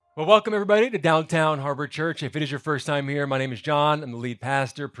Well, welcome everybody to Downtown Harbor Church. If it is your first time here, my name is John. I'm the lead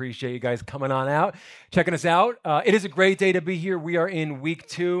pastor. Appreciate you guys coming on out, checking us out. It is a great day to be here. We are in week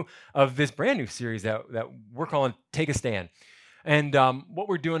 2 of this brand new series that we're calling Take a Stand. And what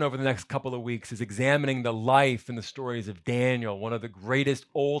we're doing over the next couple of weeks is examining the life and the stories of Daniel, one of the greatest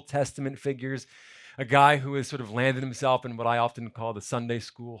Old Testament figures, a guy who has sort of landed himself in what I often call the Sunday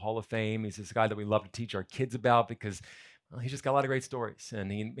School Hall of Fame. He's this guy that we love to teach our kids about because he's just got a lot of great stories, and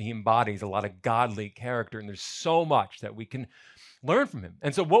he embodies a lot of godly character, and there's so much that we can learn from him.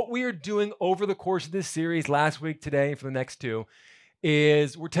 And so what we are doing over the course of this series, last week, today, for the next 2,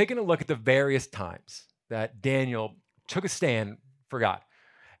 is we're taking a look at the various times that Daniel took a stand for God.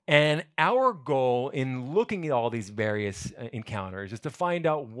 And our goal in looking at all these various encounters is to find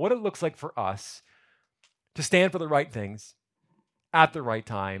out what it looks like for us to stand for the right things at the right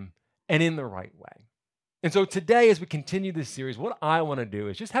time and in the right way. And so today, as we continue this series, what I want to do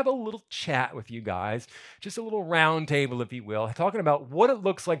is just have a little chat with you guys, just a little round table, if you will, talking about what it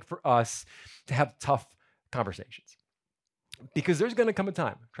looks like for us to have tough conversations. Because there's going to come a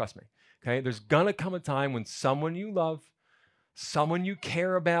time, trust me, okay? There's going to come a time when someone you love, someone you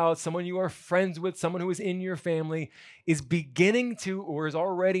care about, someone you are friends with, someone who is in your family is beginning to or is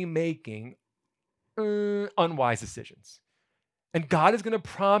already making unwise decisions. And God is going to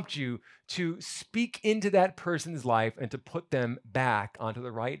prompt you to speak into that person's life and to put them back onto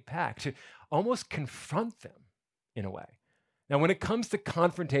the right path, to almost confront them in a way. Now, when it comes to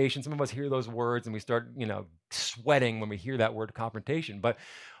confrontation, some of us hear those words and we start, sweating when we hear that word confrontation. But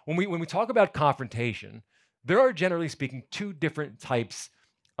when we talk about confrontation, there are, generally speaking, 2 different types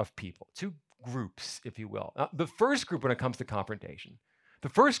of people, 2 groups, if you will. The first group, when it comes to confrontation, the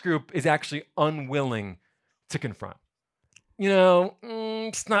first group is actually unwilling to confront.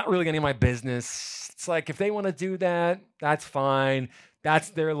 It's not really any of my business. It's like if they want to do that, that's fine. That's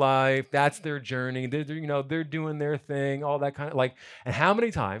their life. That's their journey. They're doing their thing, all that kind of like. And how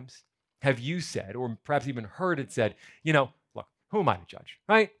many times have you said, or perhaps even heard it said, look, who am I to judge,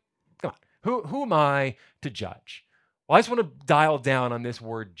 right? Come on, who am I to judge? Well, I just want to dial down on this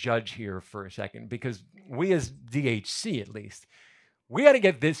word judge here for a second, because we as DHC, at least, we got to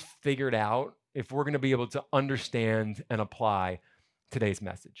get this figured out if we're going to be able to understand and apply today's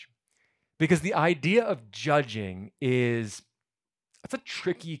message. Because the idea of judging it's a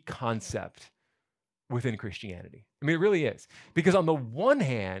tricky concept within Christianity. I mean, it really is. Because on the one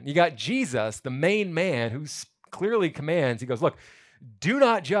hand, you got Jesus, the main man, who clearly commands, he goes, look, do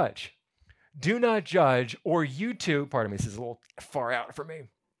not judge. Do not judge, or you too, pardon me, this is a little far out for me.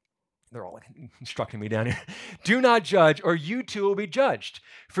 They're all instructing me down here. Do not judge, or you too will be judged.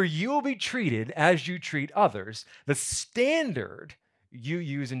 For you will be treated as you treat others. The standard you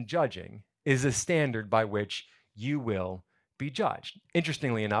use in judging is the standard by which you will be judged.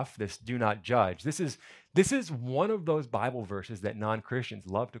 Interestingly enough, this do not judge, this is one of those Bible verses that non-Christians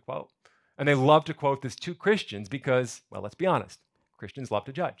love to quote. And they love to quote this to Christians because, well, let's be honest, Christians love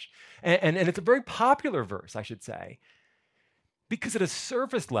to judge. And it's a very popular verse, I should say. Because at a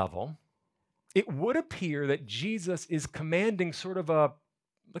surface level, it would appear that Jesus is commanding sort of a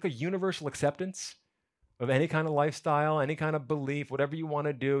universal acceptance of any kind of lifestyle, any kind of belief, whatever you want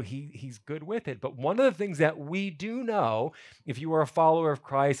to do, he's good with it. But one of the things that we do know, if you are a follower of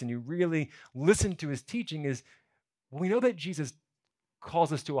Christ and you really listen to his teaching, is we know that Jesus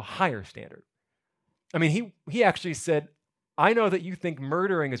calls us to a higher standard. I mean, he actually said, I know that you think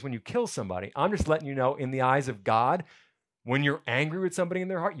murdering is when you kill somebody. I'm just letting you know, in the eyes of God, when you're angry with somebody in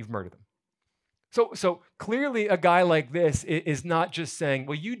their heart, you've murdered them. So clearly a guy like this is not just saying,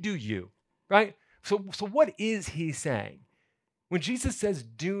 well, you do you, right? So what is he saying? When Jesus says,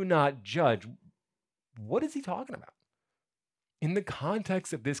 do not judge, what is he talking about? In the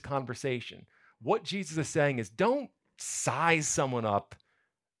context of this conversation, what Jesus is saying is don't size someone up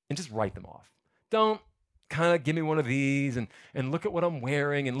and just write them off. Don't kind of give me one of these and look at what I'm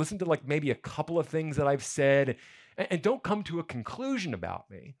wearing and listen to like maybe a couple of things that I've said. And don't come to a conclusion about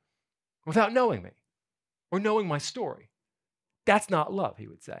me without knowing me or knowing my story. That's not love, he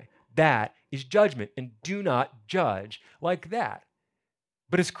would say. That is judgment, and do not judge like that.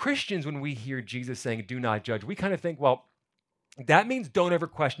 But as Christians, when we hear Jesus saying, do not judge, we kind of think, well, that means don't ever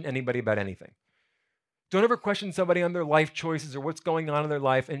question anybody about anything. Don't ever question somebody on their life choices or what's going on in their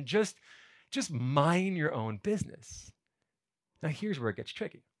life, and just mind your own business. Now, here's where it gets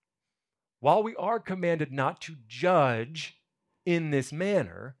tricky. While we are commanded not to judge in this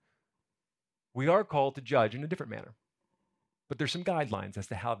manner, we are called to judge in a different manner. But there's some guidelines as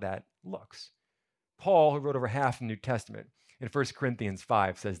to how that looks. Paul, who wrote over half the New Testament, in 1 Corinthians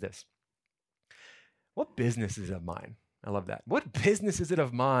 5 says this, what business is of mine I love that. What business is it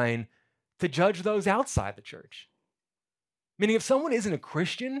of mine to judge those outside the church? Meaning, if someone isn't a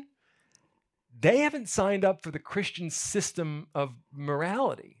Christian, they haven't signed up for the Christian system of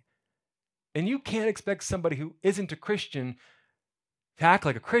morality. And you can't expect somebody who isn't a Christian to act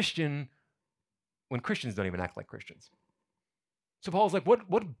like a Christian when Christians don't even act like Christians. So Paul's like,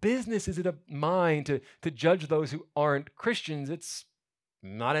 what business is it of mine to judge those who aren't Christians? It's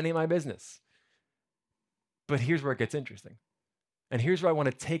not any of my business. But here's where it gets interesting. And here's where I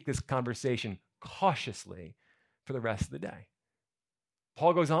want to take this conversation cautiously for the rest of the day.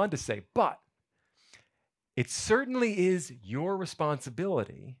 Paul goes on to say, but it certainly is your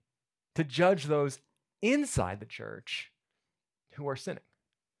responsibility to judge those inside the church who are sinning.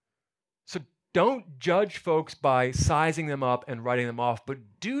 So don't judge folks by sizing them up and writing them off, but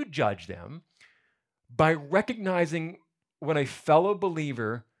do judge them by recognizing when a fellow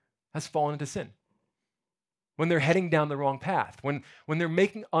believer has fallen into sin, when they're heading down the wrong path, when they're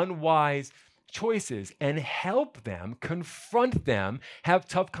making unwise choices, and help them, confront them, have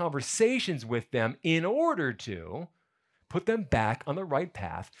tough conversations with them in order to put them back on the right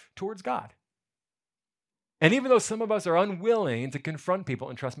path towards God. And even though some of us are unwilling to confront people,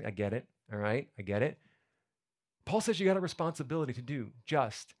 and trust me, I get it, all right? I get it. Paul says you got a responsibility to do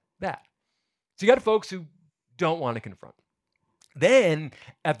just that. So you got folks who don't want to confront. Then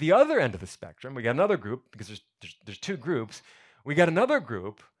at the other end of the spectrum, we got another group, because there's two groups. We got another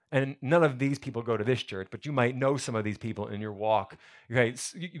group, and none of these people go to this church, but you might know some of these people in your walk. Okay,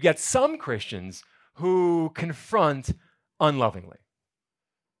 so you get some Christians who confront unlovingly.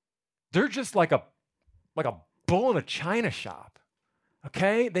 They're just like a bull in a china shop.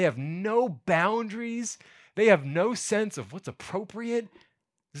 Okay? They have no boundaries. They have no sense of what's appropriate.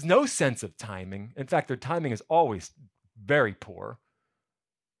 There's no sense of timing. In fact, their timing is always very poor.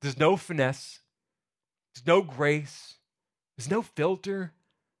 There's no finesse. There's no grace. There's no filter.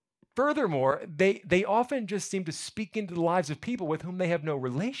 Furthermore, they often just seem to speak into the lives of people with whom they have no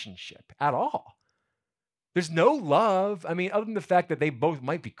relationship at all. There's no love. I mean, other than the fact that they both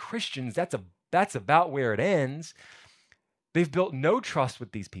might be Christians, that's about where it ends. They've built no trust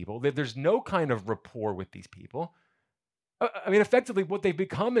with these people. There's no kind of rapport with these people. I mean, effectively, what they've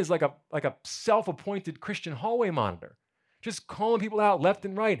become is like a self-appointed Christian hallway monitor, just calling people out left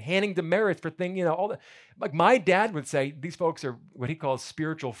and right, handing demerits for things, all that. Like my dad would say, these folks are what he calls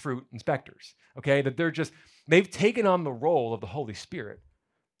spiritual fruit inspectors, okay? That they've taken on the role of the Holy Spirit,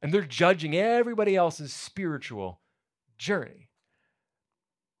 and they're judging everybody else's spiritual journey.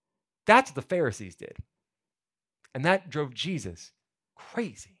 That's what the Pharisees did. And that drove Jesus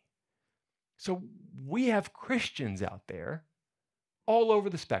crazy. So we have Christians out there all over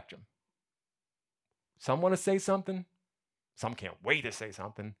the spectrum. Some want to say something. Some can't wait to say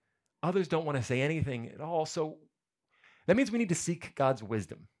something. Others don't want to say anything at all. So that means we need to seek God's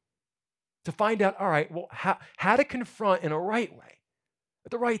wisdom to find out, all right, well, how to confront in a right way,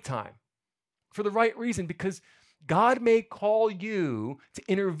 at the right time, for the right reason, because God may call you to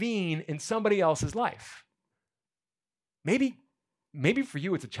intervene in somebody else's life. Maybe for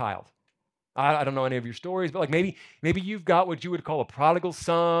you it's a child. I don't know any of your stories, but like maybe you've got what you would call a prodigal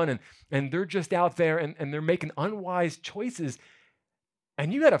son, and they're just out there and they're making unwise choices,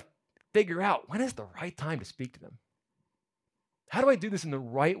 and you got to figure out when is the right time to speak to them. How do I do this in the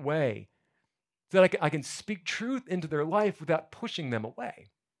right way so that I can speak truth into their life without pushing them away?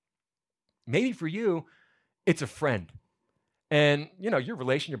 Maybe for you, it's a friend, and your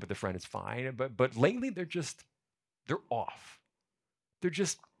relationship with the friend is fine, but lately they're off. They're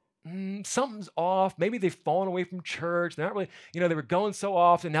just something's off. Maybe they've fallen away from church. They're not really, they were going so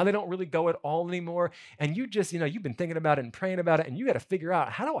often. Now they don't really go at all anymore. And you just, you've been thinking about it and praying about it. And you got to figure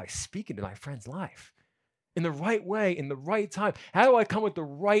out, how do I speak into my friend's life in the right way, in the right time? How do I come with the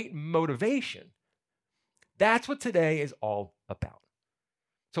right motivation? That's what today is all about.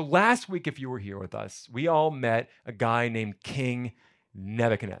 So last week, if you were here with us, we all met a guy named King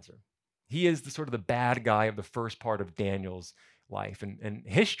Nebuchadnezzar. He is the bad guy of the first part of Daniel's life. And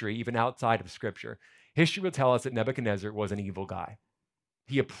history, even outside of Scripture, history will tell us that Nebuchadnezzar was an evil guy.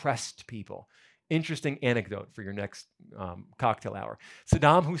 He oppressed people. Interesting anecdote for your next cocktail hour.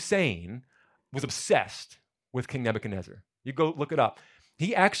 Saddam Hussein was obsessed with King Nebuchadnezzar. You go look it up.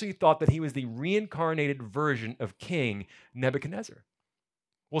 He actually thought that he was the reincarnated version of King Nebuchadnezzar.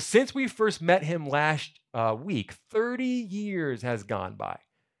 Well, since we first met him last week, 30 years has gone by.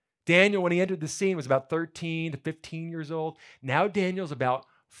 Daniel, when he entered the scene, was about 13 to 15 years old. Now Daniel's about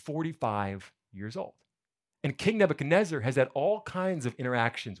 45 years old. And King Nebuchadnezzar has had all kinds of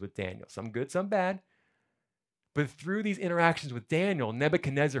interactions with Daniel, some good, some bad. But through these interactions with Daniel,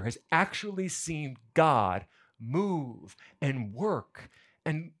 Nebuchadnezzar has actually seen God move and work.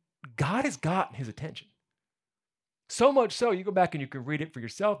 And God has gotten his attention. So much so, you go back and you can read it for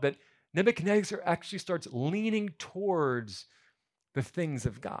yourself, that Nebuchadnezzar actually starts leaning towards the things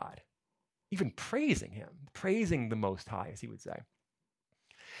of God, even praising him, praising the Most High, as he would say.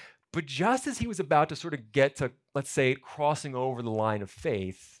 But just as he was about to sort of get to, let's say, crossing over the line of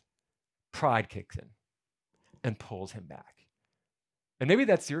faith, pride kicks in and pulls him back. And maybe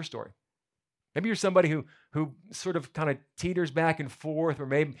that's your story. Maybe you're somebody who sort of kind of teeters back and forth, or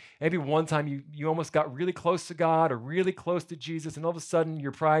maybe one time you almost got really close to God or really close to Jesus, and all of a sudden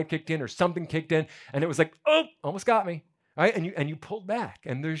your pride kicked in or something kicked in, and it was like, oh, almost got me, right? And you pulled back,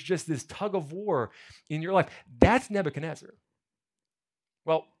 and there's just this tug of war in your life. That's Nebuchadnezzar.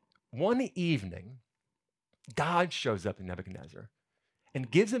 Well, one evening, God shows up in Nebuchadnezzar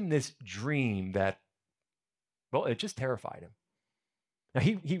and gives him this dream that, well, it just terrified him. Now,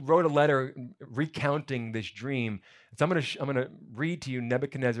 he wrote a letter recounting this dream. So I'm going to read to you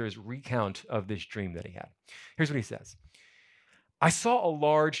Nebuchadnezzar's recount of this dream that he had. Here's what he says. I saw a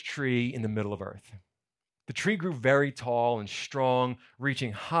large tree in the middle of earth. The tree grew very tall and strong,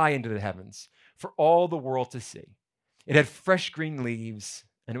 reaching high into the heavens for all the world to see. It had fresh green leaves,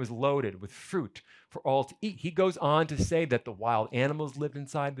 and it was loaded with fruit for all to eat. He goes on to say that the wild animals lived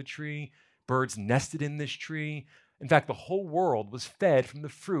inside the tree, birds nested in this tree. In fact, the whole world was fed from the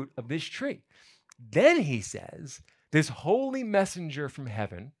fruit of this tree. Then he says, this holy messenger from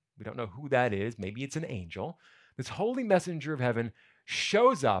heaven, we don't know who that is, maybe it's an angel, this holy messenger of heaven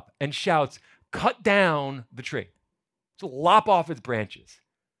shows up and shouts, cut down the tree. So lop off its branches.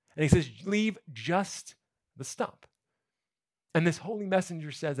 And he says, leave just the stump. And this holy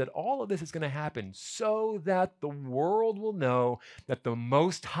messenger says that all of this is going to happen so that the world will know that the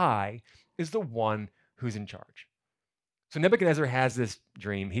Most High is the one who's in charge. So Nebuchadnezzar has this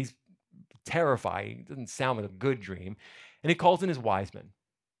dream. He's terrified. It doesn't sound like a good dream. And he calls in his wise men.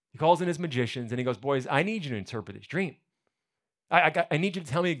 He calls in his magicians, and he goes, boys, I need you to interpret this dream. I need you to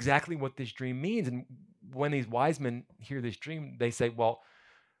tell me exactly what this dream means. And when these wise men hear this dream, they say, well,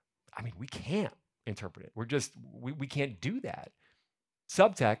 I mean, we can't interpret it. We can't do that.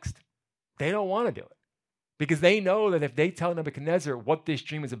 Subtext, they don't want to do it because they know that if they tell Nebuchadnezzar what this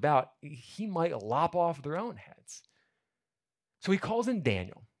dream is about, he might lop off their own heads. So he calls in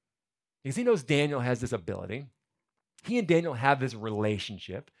Daniel because he knows Daniel has this ability. He and Daniel have this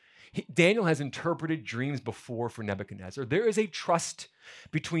relationship. Daniel has interpreted dreams before for Nebuchadnezzar. There is a trust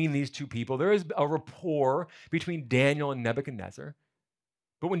between these two people. There is a rapport between Daniel and Nebuchadnezzar.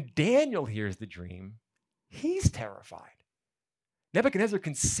 But when Daniel hears the dream, he's terrified. Nebuchadnezzar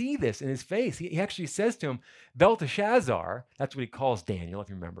can see this in his face. He actually says to him, Belteshazzar, that's what he calls Daniel, if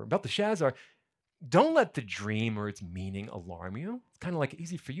you remember. Belteshazzar, don't let the dream or its meaning alarm you. It's kind of like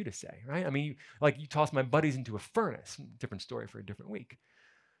easy for you to say, right? I mean, you toss my buddies into a furnace. Different story for a different week.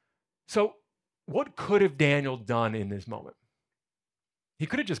 So what could have Daniel done in this moment? He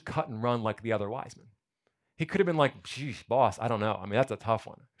could have just cut and run like the other wise men. He could have been like, geez, boss, I don't know. I mean, that's a tough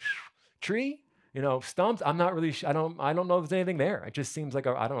one. Tree, stumps, I'm not really, I don't know if there's anything there. It just seems like,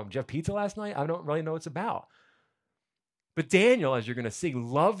 I don't know, Jeff Pizza last night? I don't really know what it's about. But Daniel, as you're going to see,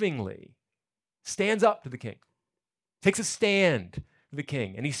 lovingly stands up to the king, takes a stand for the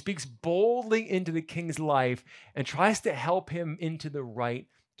king, and he speaks boldly into the king's life and tries to help him into the right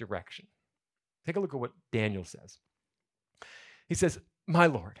direction. Take a look at what Daniel says. He says, my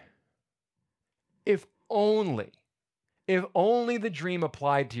Lord, if only the dream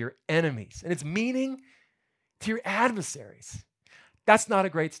applied to your enemies and its meaning to your adversaries. That's not a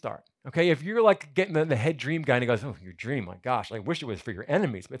great start, okay? If you're like getting the head dream guy and he goes, oh, your dream, my gosh, I wish it was for your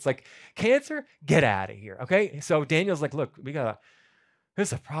enemies. But it's like, cancer, get out of here, okay? So Daniel's like, look,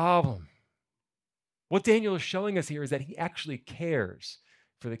 there's a problem. What Daniel is showing us here is that he actually cares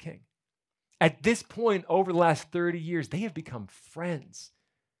for the king. At this point, over the last 30 years, they have become friends.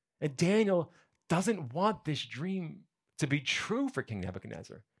 And Daniel doesn't want this dream to be true for King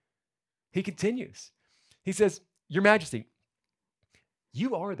Nebuchadnezzar. He continues. He says, Your Majesty,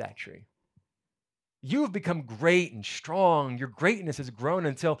 you are that tree. You have become great and strong. Your greatness has grown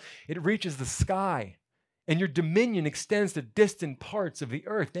until it reaches the sky, and your dominion extends to distant parts of the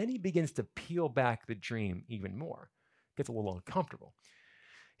earth. Then he begins to peel back the dream even more. Gets a little uncomfortable.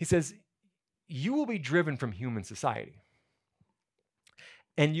 He says, you will be driven from human society,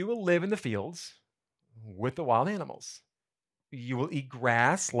 and you will live in the fields with the wild animals. You will eat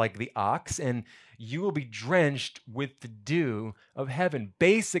grass like the ox, and you will be drenched with the dew of heaven.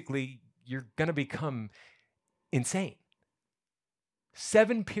 Basically, you're going to become insane.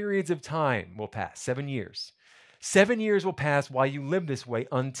 7 periods of time will pass, 7 years. 7 years will pass while you live this way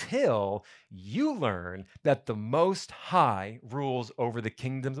until you learn that the Most High rules over the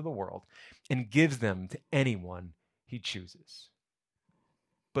kingdoms of the world and gives them to anyone he chooses.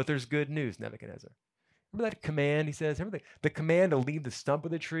 But there's good news, Nebuchadnezzar. Remember that command, he says? Remember the command to leave the stump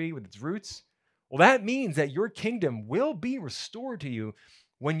of the tree with its roots? Well, that means that your kingdom will be restored to you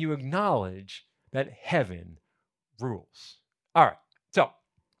when you acknowledge that heaven rules. All right, so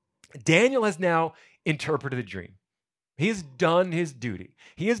Daniel has now interpreted the dream. He has done his duty.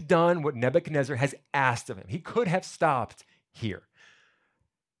 He has done what Nebuchadnezzar has asked of him. He could have stopped here,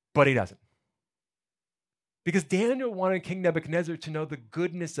 but he doesn't. Because Daniel wanted King Nebuchadnezzar to know the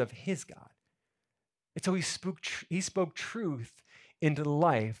goodness of his God. And so he spoke truth into the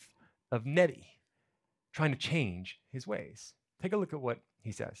life of Nebi, trying to change his ways. Take a look at what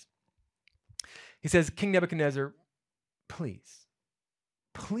he says. He says, King Nebuchadnezzar, please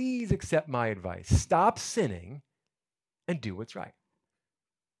accept my advice. Stop sinning and do what's right.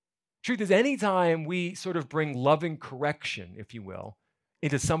 Truth is, anytime we sort of bring loving correction, if you will,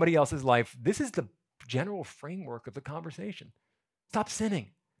 into somebody else's life, this is the general framework of the conversation. Stop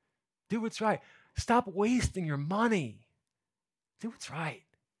sinning. Do what's right. Stop wasting your money. Do what's right.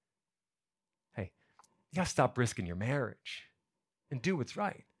 Hey, you got to stop risking your marriage and do what's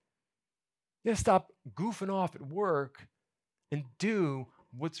right. You got to stop goofing off at work and do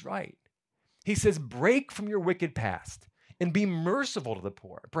what's right. He says, break from your wicked past and be merciful to the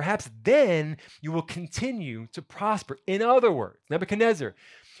poor. Perhaps then you will continue to prosper. In other words, Nebuchadnezzar,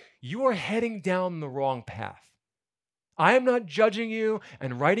 you are heading down the wrong path. I am not judging you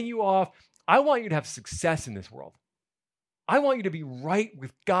and writing you off. I want you to have success in this world. I want you to be right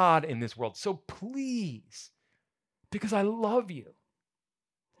with God in this world. So please, because I love you,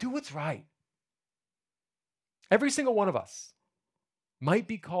 do what's right. Every single one of us might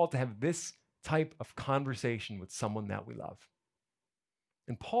be called to have this type of conversation with someone that we love.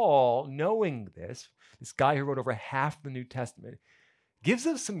 And Paul, knowing this guy who wrote over half the New Testament, gives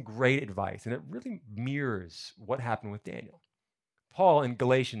us some great advice, and it really mirrors what happened with Daniel. Paul in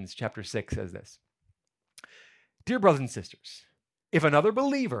Galatians chapter 6 says this, Dear brothers and sisters, if another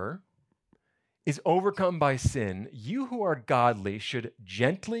believer is overcome by sin, you who are godly should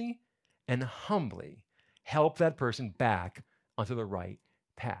gently and humbly help that person back onto the right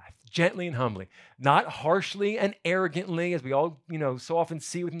path. Gently and humbly, not harshly and arrogantly, as we all, so often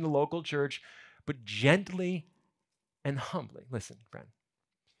see within the local church, but gently and humbly. Listen, friend,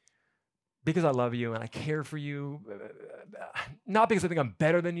 because I love you and I care for you, not because I think I'm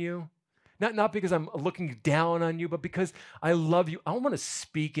better than you, not because I'm looking down on you, but because I love you. I want to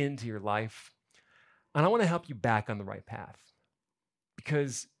speak into your life and I want to help you back on the right path,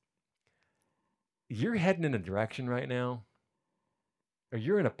 because you're heading in a direction right now, or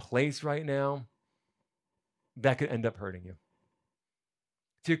you're in a place right now that could end up hurting you.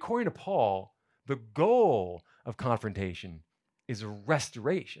 See, according to Paul, the goal of confrontation is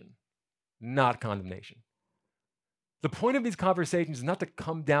restoration, not condemnation. The point of these conversations is not to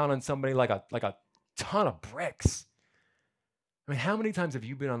come down on somebody like a ton of bricks. I mean, how many times have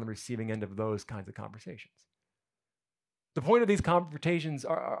you been on the receiving end of those kinds of conversations? The point of these confrontations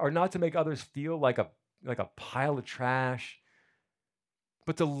are not to make others feel like a pile of trash,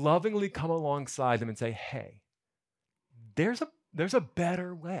 but to lovingly come alongside them and say, hey, there's a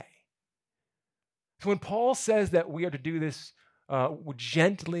better way. So when Paul says that we are to do this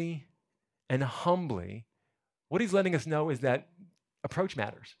gently and humbly, what he's letting us know is that approach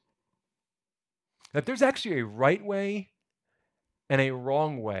matters. That there's actually a right way and a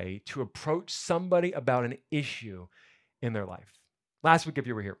wrong way to approach somebody about an issue in their life. Last week, if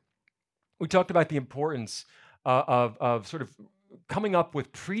you were here, we talked about the importance of sort of coming up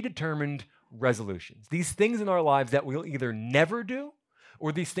with predetermined resolutions. These things in our lives that we'll either never do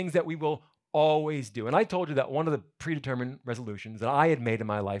or these things that we will always do. And I told you that one of the predetermined resolutions that I had made in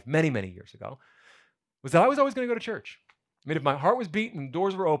my life many, many years ago was that I was always going to go to church. I mean, if my heart was beating and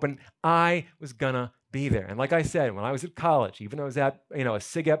doors were open, I was going to be there. And like I said, when I was at college, even though I was at a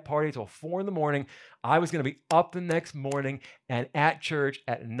SIGEP party till 4 a.m, I was going to be up the next morning and at church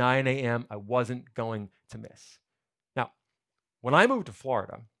at 9 a.m. I wasn't going to miss. Now, when I moved to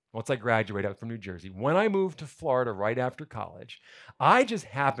Florida, once I graduated from New Jersey, when I moved to Florida right after college, it just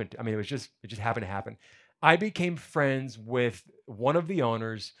happened to happen. I became friends with one of the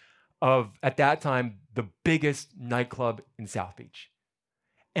owners of, at that time, the biggest nightclub in South Beach.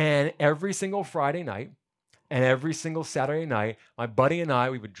 And every single Friday night, And every single Saturday night, my buddy and I,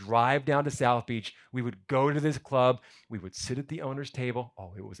 we would drive down to South Beach. We would go to this club. We would sit at the owner's table.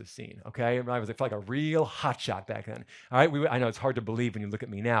 Oh, it was a scene, okay? I was like a real hotshot back then. All right, I know it's hard to believe when you look at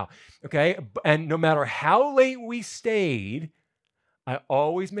me now, okay? And no matter how late we stayed, I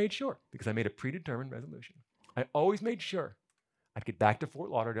always made sure, because I made a predetermined resolution, I always made sure I'd get back to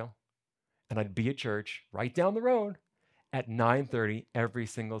Fort Lauderdale and I'd be at church right down the road at 9:30 every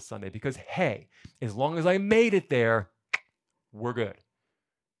single Sunday, because hey, as long as I made it there, we're good.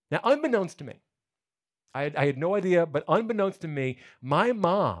 Now, unbeknownst to me, I had no idea, but unbeknownst to me, my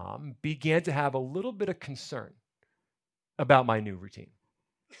mom began to have a little bit of concern about my new routine,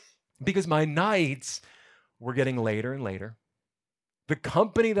 because my nights were getting later and later. The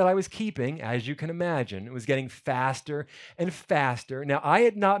company that I was keeping, as you can imagine, was getting faster and faster. Now, I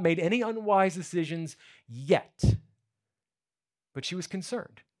had not made any unwise decisions yet, but she was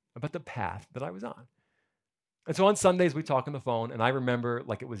concerned about the path that I was on. And so on Sundays, we talk on the phone, and I remember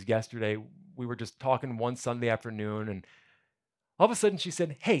like it was yesterday, we were just talking one Sunday afternoon, and all of a sudden she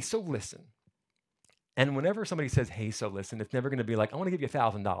said, hey, so listen. And whenever somebody says, hey, so listen, it's never going to be like, I want to give you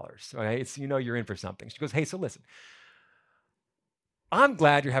 $1,000, okay? It's, you're in for something. She goes, hey, so listen. I'm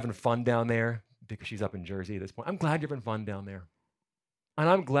glad you're having fun down there, because she's up in Jersey at this point. I'm glad you're having fun down there. And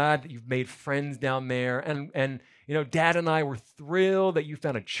I'm glad that you've made friends down there. And Dad and I were thrilled that you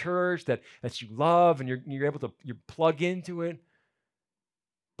found a church that you love and you're able to plug into it.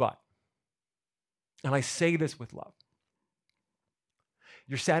 But, and I say this with love,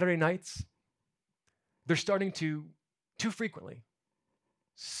 your Saturday nights, they're starting to, too frequently,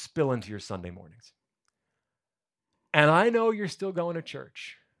 spill into your Sunday mornings. And I know you're still going to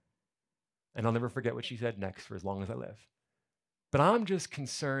church. And I'll never forget what she said next for as long as I live. But I'm just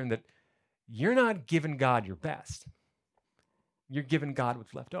concerned that you're not giving God your best. You're giving God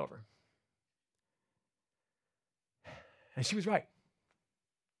what's left over. And she was right.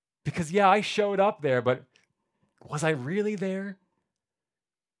 Because, yeah, I showed up there, but was I really there?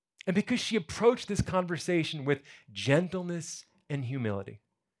 And because she approached this conversation with gentleness and humility.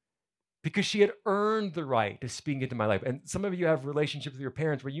 Because she had earned the right to speak into my life. And some of you have relationships with your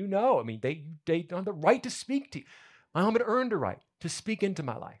parents where they don't have the right to speak to you. My mom had earned a right to speak into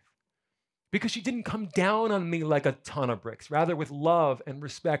my life because she didn't come down on me like a ton of bricks. Rather, with love and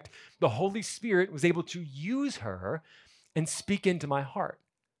respect, the Holy Spirit was able to use her and speak into my heart.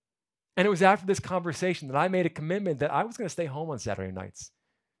 And it was after this conversation that I made a commitment that I was going to stay home on Saturday nights.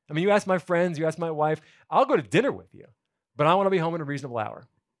 I mean, you ask my friends, you ask my wife, I'll go to dinner with you, but I want to be home in a reasonable hour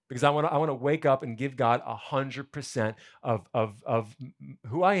because I want to wake up and give God 100% of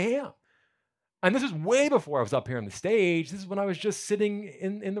who I am. And this was way before I was up here on the stage. This is when I was just sitting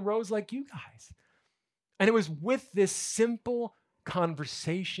in the rows like you guys. And it was with this simple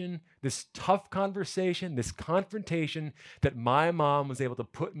conversation, this tough conversation, this confrontation that my mom was able to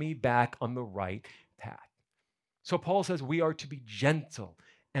put me back on the right path. So Paul says we are to be gentle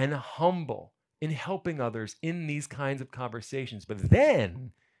and humble in helping others in these kinds of conversations. But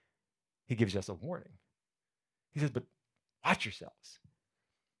then he gives us a warning. He says, but watch yourselves,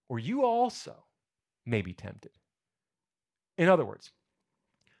 or you also may be tempted. In other words,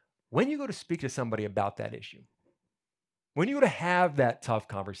 when you go to speak to somebody about that issue, when you go to have that tough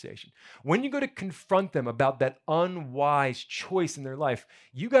conversation, when you go to confront them about that unwise choice in their life,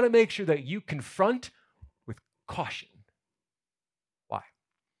 you got to make sure that you confront with caution. Why?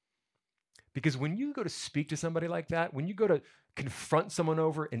 Because when you go to speak to somebody like that, when you go to confront someone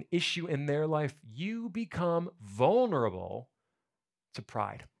over an issue in their life, you become vulnerable to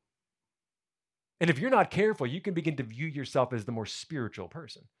pride. And if you're not careful, you can begin to view yourself as the more spiritual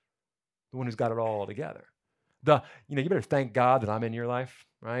person, the one who's got it all together. You better thank God that I'm in your life,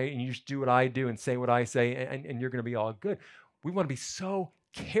 right? And you just do what I do and say what I say, and you're going to be all good. We want to be so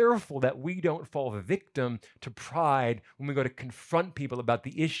careful that we don't fall victim to pride when we go to confront people about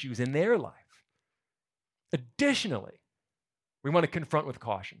the issues in their life. Additionally, we want to confront with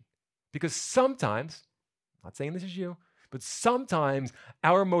caution because sometimes, I'm not saying this is you, but sometimes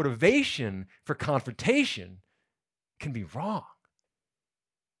our motivation for confrontation can be wrong.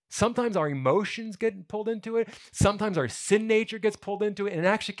 Sometimes our emotions get pulled into it. Sometimes our sin nature gets pulled into it, and it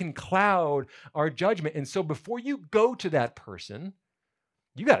actually can cloud our judgment. And so before you go to that person,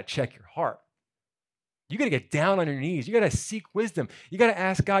 you got to check your heart. You got to get down on your knees. You got to seek wisdom. You got to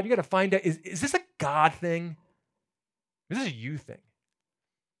ask God. You got to find out, is this a God thing? Is this a you thing?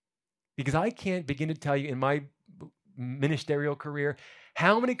 Because I can't begin to tell you in my ministerial career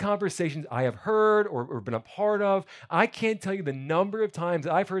how many conversations I have heard or been a part of. I can't tell you the number of times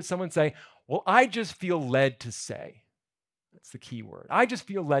I've heard someone say, well, I just feel led to say. That's the key word. I just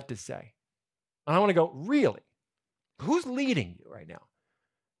feel led to say. And I want to go, really? Who's leading you right now?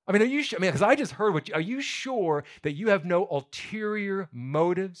 I mean, are you sure? I mean, because I just heard are you sure that you have no ulterior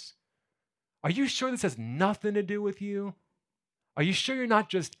motives? Are you sure this has nothing to do with you? Are you sure you're not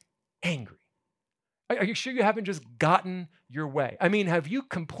just angry? Are you sure you haven't just gotten your way? I mean, have you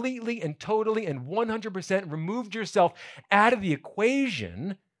completely and totally and 100% removed yourself out of the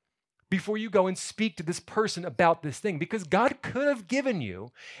equation before you go and speak to this person about this thing? Because God could have given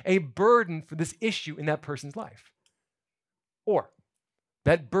you a burden for this issue in that person's life. Or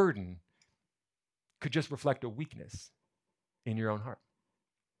that burden could just reflect a weakness in your own heart.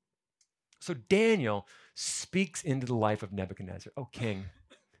 So Daniel speaks into the life of Nebuchadnezzar. Oh, King,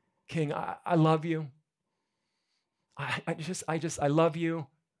 I love you. I love you.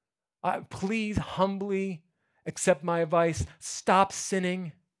 Please humbly accept my advice. Stop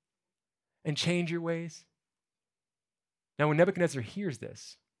sinning and change your ways. Now, when Nebuchadnezzar hears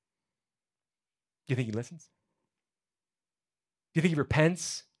this, do you think he listens? Do you think he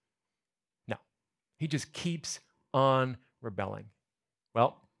repents? No. He just keeps on rebelling.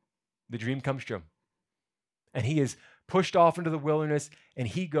 Well, the dream comes true. And he is pushed off into the wilderness and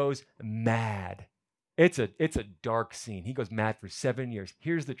he goes mad. It's a dark scene. He goes mad for 7 years.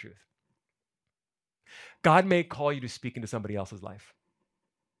 Here's the truth. God may call you to speak into somebody else's life.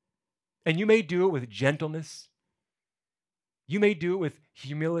 And you may do it with gentleness. You may do it with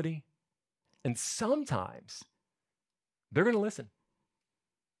humility. And sometimes they're going to listen.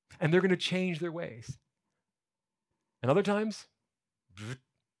 And they're going to change their ways. And other times,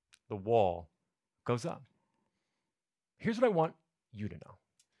 the wall goes up. Here's what I want you to know.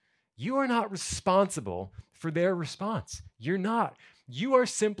 You are not responsible for their response. You're not. You are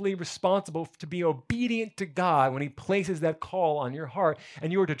simply responsible to be obedient to God when he places that call on your heart,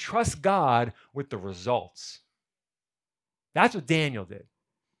 and you are to trust God with the results. That's what Daniel did.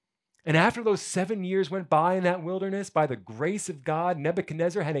 And after those 7 years went by in that wilderness, by the grace of God,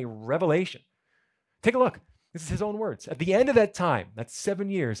 Nebuchadnezzar had a revelation. Take a look. This is his own words. At the end of that time, that's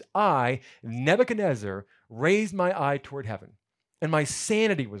 7 years, I, Nebuchadnezzar, raised my eye toward heaven, and my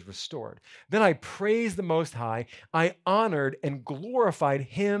sanity was restored. Then I praised the Most High. I honored and glorified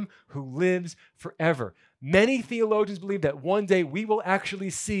him who lives forever. Many theologians believe that one day we will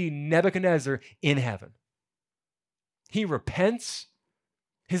actually see Nebuchadnezzar in heaven. He repents,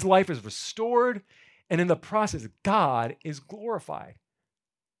 his life is restored, and in the process, God is glorified.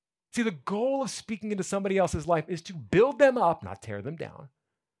 See, the goal of speaking into somebody else's life is to build them up, not tear them down,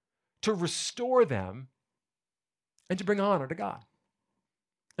 to restore them, and to bring honor to God.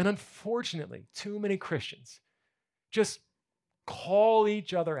 And unfortunately, too many Christians just call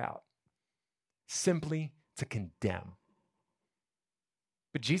each other out simply to condemn.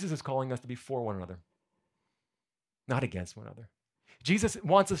 But Jesus is calling us to be for one another, not against one another. Jesus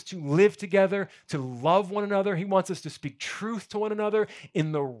wants us to live together, to love one another. He wants us to speak truth to one another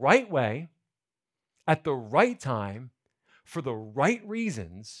in the right way, at the right time, for the right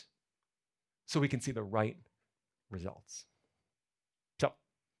reasons, so we can see the right results. So,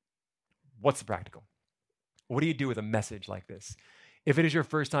 what's the practical? What do you do with a message like this? If it is your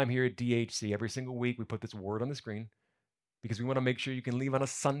first time here at DHC, every single week we put this word on the screen because we want to make sure you can leave on a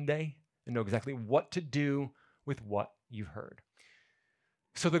Sunday and know exactly what to do with what you've heard.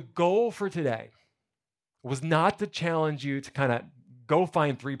 So the goal for today was not to challenge you to kind of go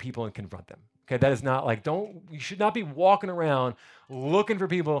find 3 people and confront them. Okay, that is not like, you should not be walking around looking for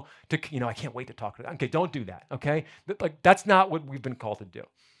people to, I can't wait to talk to them. Okay, don't do that, okay? That's not what we've been called to do.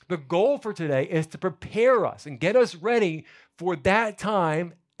 The goal for today is to prepare us and get us ready for that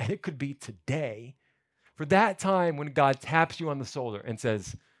time, and it could be today, for that time when God taps you on the shoulder and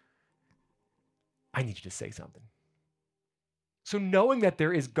says, I need you to say something. So knowing that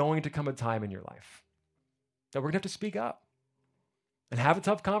there is going to come a time in your life that we're going to have to speak up and have a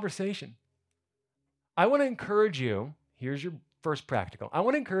tough conversation, I want to encourage you, here's your first practical, I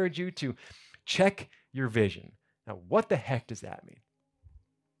want to encourage you to check your vision. Now, what the heck does that mean?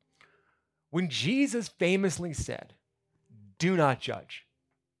 When Jesus famously said, do not judge,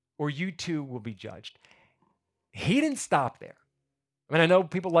 or you too will be judged, he didn't stop there. I mean, I know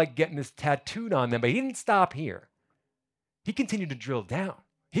people like getting this tattooed on them, but he didn't stop here. He continued to drill down.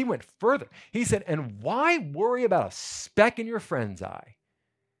 He went further. He said, and why worry about a speck in your friend's eye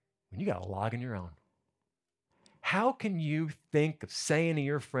when you got a log in your own? How can you think of saying to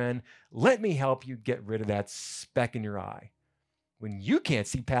your friend, let me help you get rid of that speck in your eye, when you can't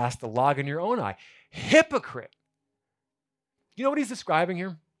see past the log in your own eye? Hypocrite. You know what he's describing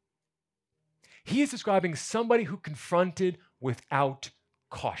here? He is describing somebody who confronted without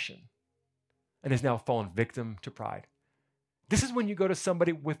caution and has now fallen victim to pride. This is when you go to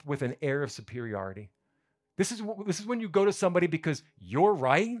somebody with an air of superiority. This is when you go to somebody because you're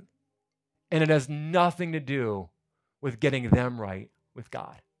right, and it has nothing to do with getting them right with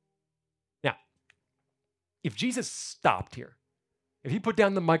God. Now, if Jesus stopped here, if he put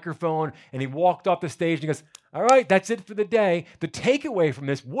down the microphone and he walked off the stage and he goes, all right, that's it for the day, the takeaway from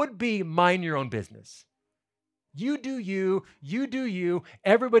this would be mind your own business. You do you,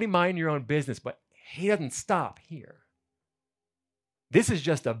 everybody mind your own business. But he doesn't stop here. This is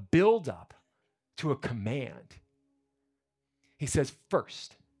just a build-up to a command. He says,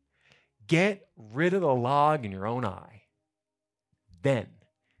 first, get rid of the log in your own eye. Then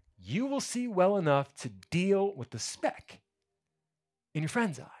you will see well enough to deal with the speck in your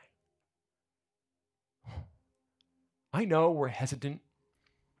friend's eye. I know we're hesitant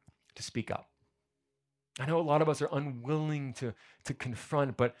to speak up. I know a lot of us are unwilling to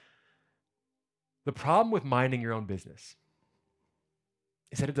confront, but the problem with minding your own business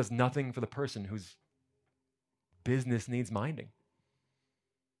is that it does nothing for the person whose business needs minding.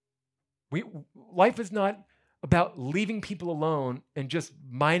 Life is not about leaving people alone and just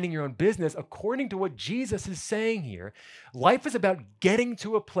minding your own business. According to what Jesus is saying here, life is about getting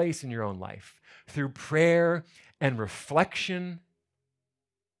to a place in your own life through prayer and reflection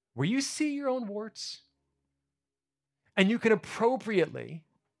where you see your own warts and you can appropriately,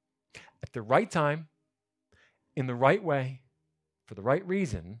 at the right time, in the right way, for the right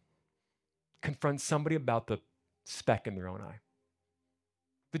reason, confront somebody about the speck in their own eye,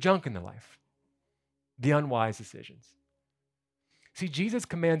 the junk in their life, the unwise decisions. See, Jesus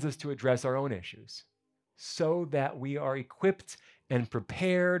commands us to address our own issues so that we are equipped and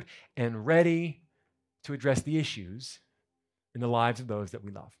prepared and ready to address the issues in the lives of those that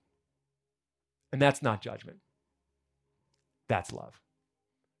we love. And that's not judgment. That's love.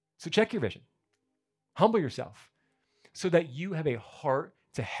 So check your vision. Humble yourself so that you have a heart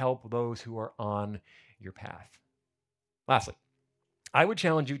to help those who are on your path. Lastly, I would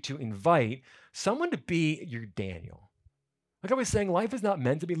challenge you to invite someone to be your Daniel. Like I was saying, life is not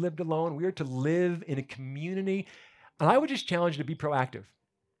meant to be lived alone. We are to live in a community. And I would just challenge you to be proactive.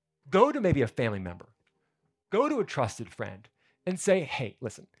 Go to maybe a family member. Go to a trusted friend and say, hey,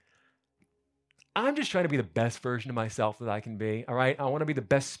 listen, I'm just trying to be the best version of myself that I can be, all right? I want to be the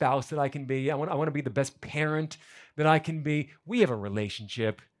best spouse that I can be. I want to be the best parent that I can be. We have a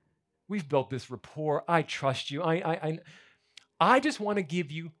relationship. We've built this rapport. I trust you. I just want to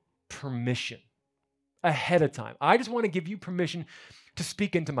give you permission ahead of time. I just want to give you permission to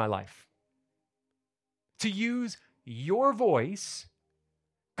speak into my life, to use your voice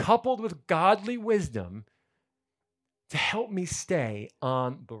coupled with godly wisdom to help me stay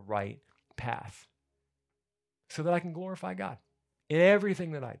on the right path so that I can glorify God in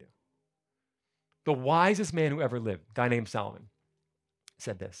everything that I do. The wisest man who ever lived, a guy named Solomon,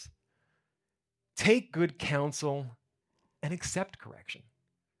 said this: take good counsel and accept correction.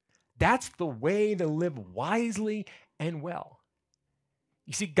 That's the way to live wisely and well.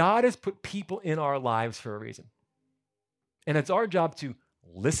 You see, God has put people in our lives for a reason. And it's our job to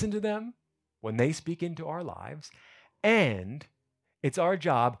listen to them when they speak into our lives, and it's our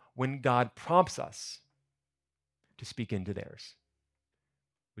job when God prompts us to speak into theirs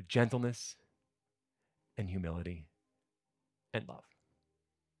with gentleness and humility and love.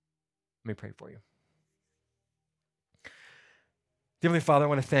 Let me pray for you. Dear Heavenly Father, I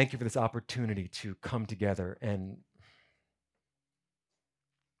want to thank you for this opportunity to come together and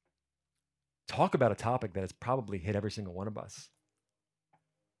talk about a topic that has probably hit every single one of us.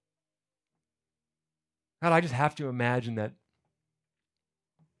 God, I just have to imagine that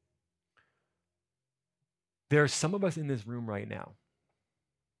there are some of us in this room right now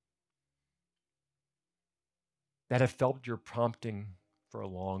that have felt your prompting for a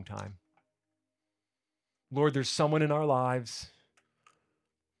long time. Lord, there's someone in our lives,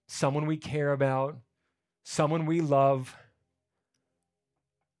 someone we care about, someone we love,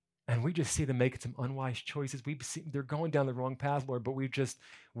 and we just see them making some unwise choices. They're going down the wrong path, Lord, but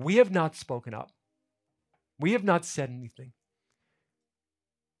we have not spoken up. We have not said anything.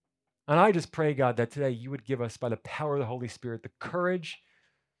 And I just pray, God, that today you would give us, by the power of the Holy Spirit, the courage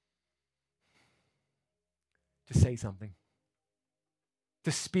to say something,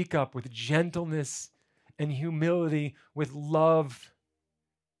 to speak up with gentleness and humility, with love.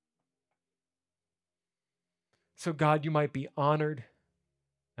 So, God, you might be honored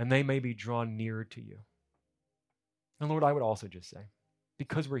and they may be drawn nearer to you. And Lord, I would also just say,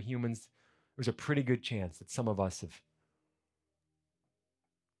 because we're humans, there's a pretty good chance that some of us have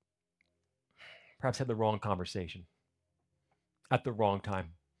perhaps had the wrong conversation at the wrong time,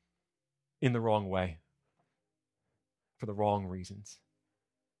 in the wrong way. for the wrong reasons.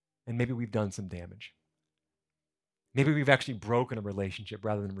 And maybe we've done some damage. Maybe we've actually broken a relationship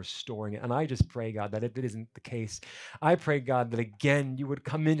rather than restoring it. And I just pray, God, that if it isn't the case, I pray, God, that again, you would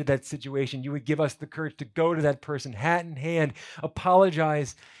come into that situation. You would give us the courage to go to that person, hat in hand,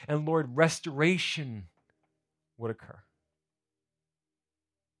 apologize, and Lord, restoration would occur.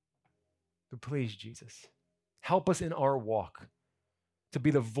 But please, Jesus, help us in our walk to be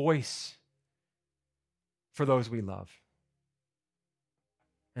the voice for those we love.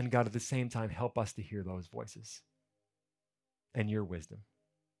 And God, at the same time, help us to hear those voices and your wisdom.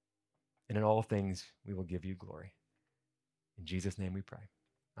 And in all things, we will give you glory. In Jesus' name we pray.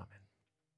 Amen.